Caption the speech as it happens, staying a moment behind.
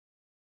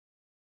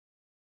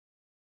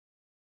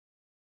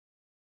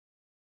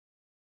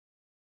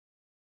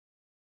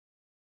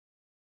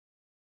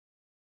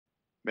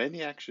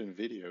Many action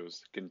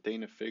videos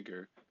contain a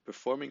figure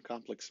performing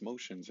complex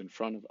motions in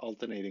front of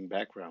alternating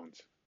backgrounds.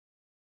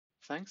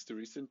 Thanks to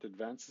recent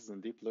advances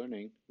in deep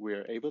learning, we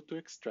are able to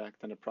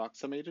extract an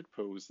approximated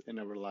pose in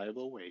a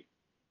reliable way.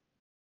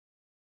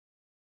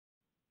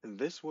 In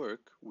this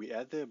work, we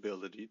add the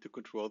ability to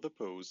control the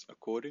pose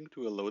according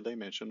to a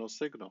low-dimensional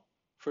signal,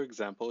 for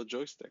example a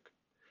joystick,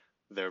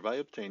 thereby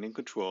obtaining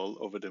control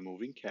over the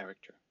moving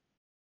character.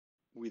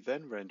 We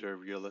then render a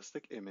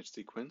realistic image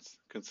sequence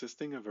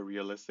consisting of a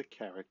realistic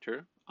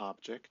character,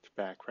 object,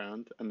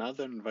 background, and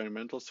other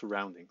environmental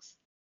surroundings.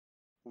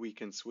 We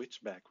can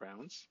switch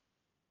backgrounds,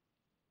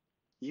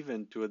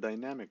 even to a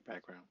dynamic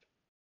background.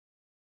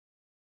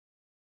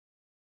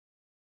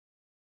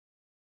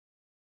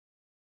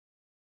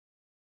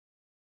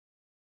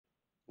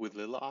 With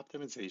little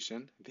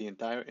optimization, the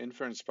entire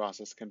inference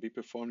process can be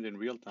performed in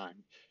real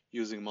time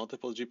using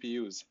multiple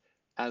GPUs,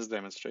 as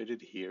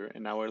demonstrated here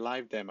in our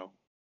live demo.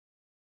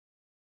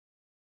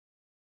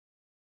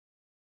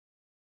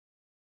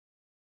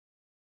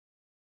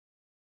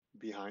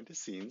 Behind the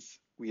scenes,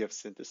 we have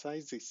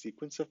synthesized a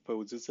sequence of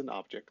poses and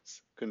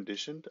objects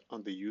conditioned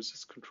on the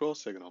user's control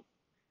signal.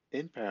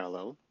 In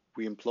parallel,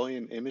 we employ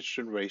an image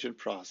generation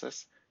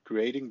process,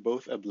 creating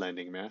both a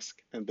blending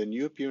mask and the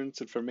new appearance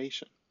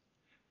information.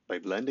 By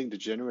blending the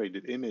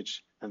generated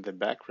image and the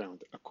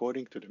background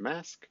according to the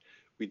mask,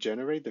 we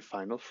generate the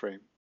final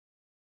frame.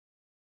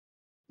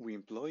 We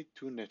employ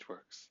two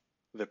networks.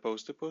 The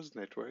pose-to-pose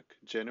network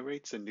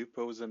generates a new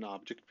pose and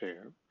object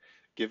pair,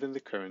 given the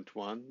current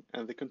one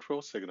and the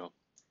control signal.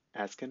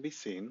 As can be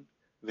seen,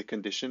 the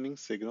conditioning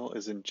signal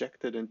is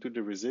injected into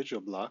the residual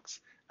blocks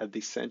at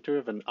the center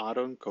of an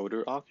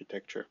autoencoder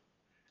architecture.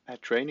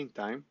 At training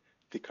time,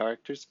 the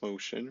character's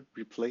motion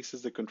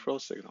replaces the control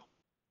signal.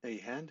 A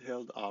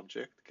handheld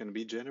object can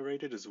be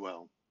generated as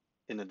well.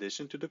 In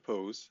addition to the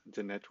pose,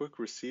 the network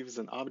receives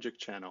an object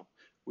channel,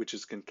 which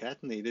is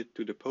concatenated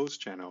to the pose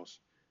channels.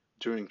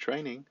 During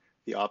training,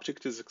 the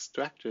object is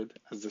extracted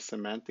as the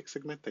semantic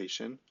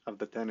segmentation of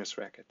the tennis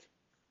racket.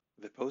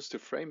 The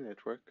pose-to-frame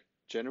network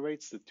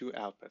generates the two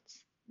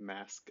outputs,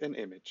 mask and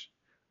image.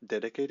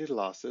 Dedicated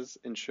losses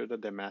ensure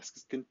that the mask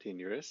is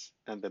continuous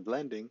and the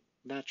blending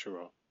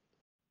natural.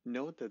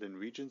 Note that in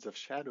regions of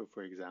shadow,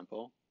 for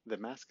example, the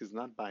mask is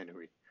not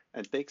binary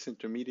and takes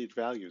intermediate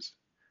values.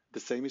 The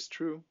same is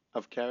true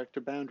of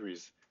character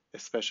boundaries,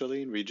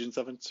 especially in regions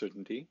of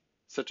uncertainty,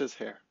 such as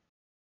hair.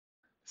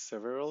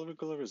 Several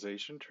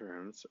regularization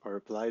terms are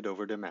applied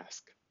over the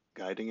mask,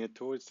 guiding it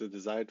towards the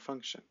desired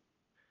function.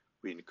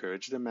 We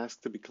encourage the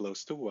mask to be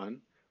close to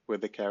 1, where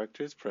the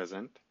character is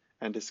present,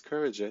 and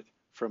discourage it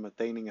from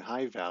attaining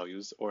high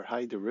values or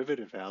high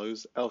derivative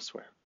values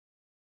elsewhere.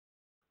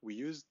 We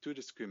use two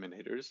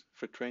discriminators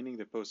for training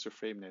the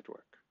pose-to-frame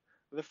network.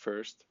 The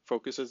first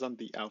focuses on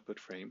the output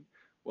frame,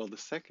 while the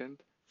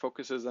second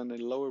focuses on a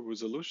lower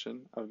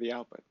resolution of the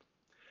output.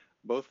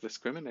 Both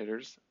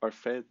discriminators are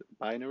fed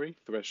binary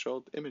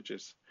threshold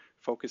images,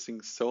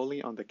 focusing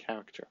solely on the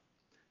character.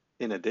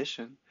 In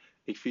addition,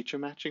 a feature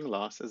matching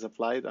loss is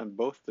applied on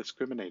both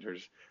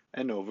discriminators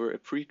and over a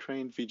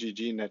pre-trained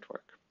VGG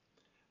network.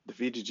 The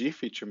VGG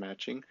feature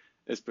matching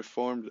is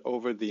performed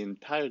over the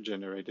entire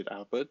generated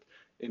output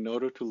in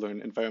order to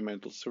learn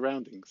environmental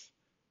surroundings,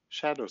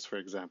 shadows for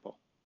example.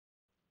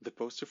 The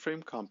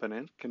pose-to-frame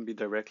component can be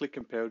directly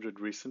compared with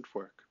recent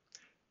work.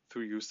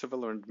 Through use of a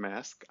learned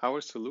mask,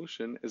 our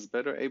solution is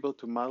better able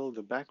to model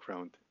the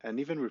background and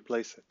even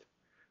replace it.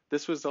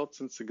 This results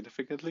in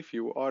significantly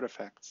fewer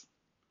artifacts.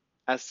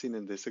 As seen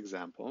in this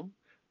example,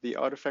 the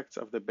artifacts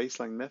of the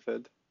baseline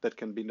method that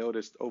can be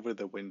noticed over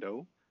the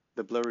window,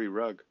 the blurry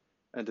rug,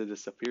 and the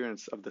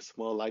disappearance of the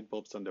small light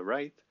bulbs on the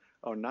right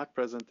are not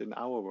present in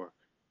our work.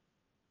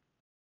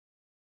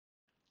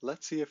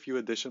 Let's see a few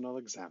additional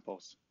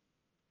examples.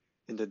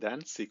 In the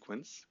dance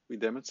sequence, we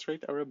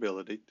demonstrate our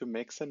ability to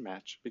mix and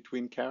match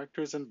between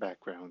characters and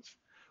backgrounds,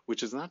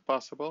 which is not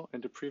possible in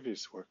the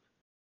previous work.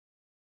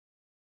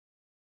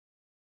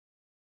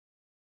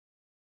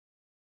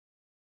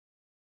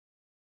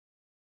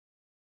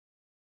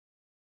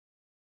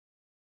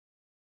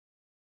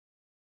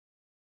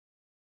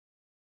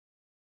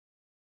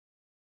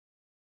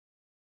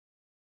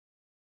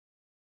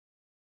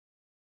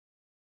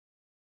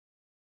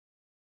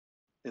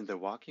 In the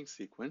walking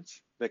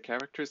sequence, the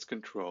character is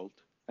controlled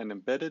and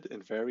embedded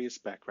in various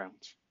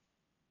backgrounds.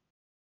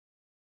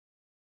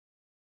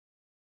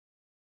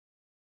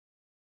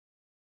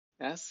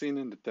 As seen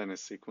in the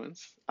tennis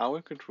sequence,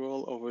 our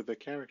control over the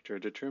character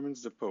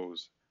determines the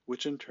pose,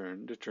 which in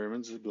turn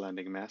determines the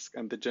blending mask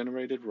and the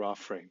generated raw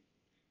frame.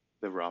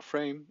 The raw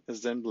frame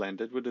is then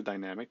blended with the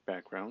dynamic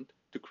background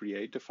to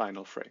create the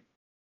final frame.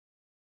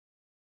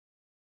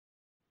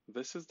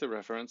 This is the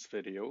reference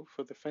video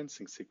for the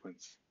fencing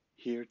sequence.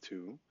 Here,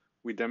 too,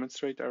 we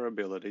demonstrate our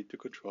ability to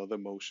control the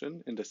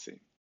motion in the scene.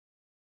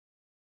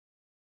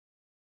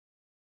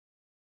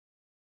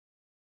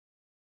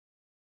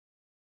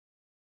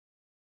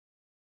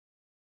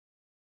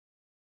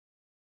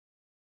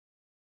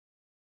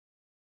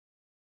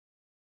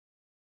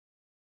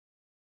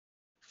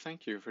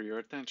 Thank you for your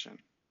attention.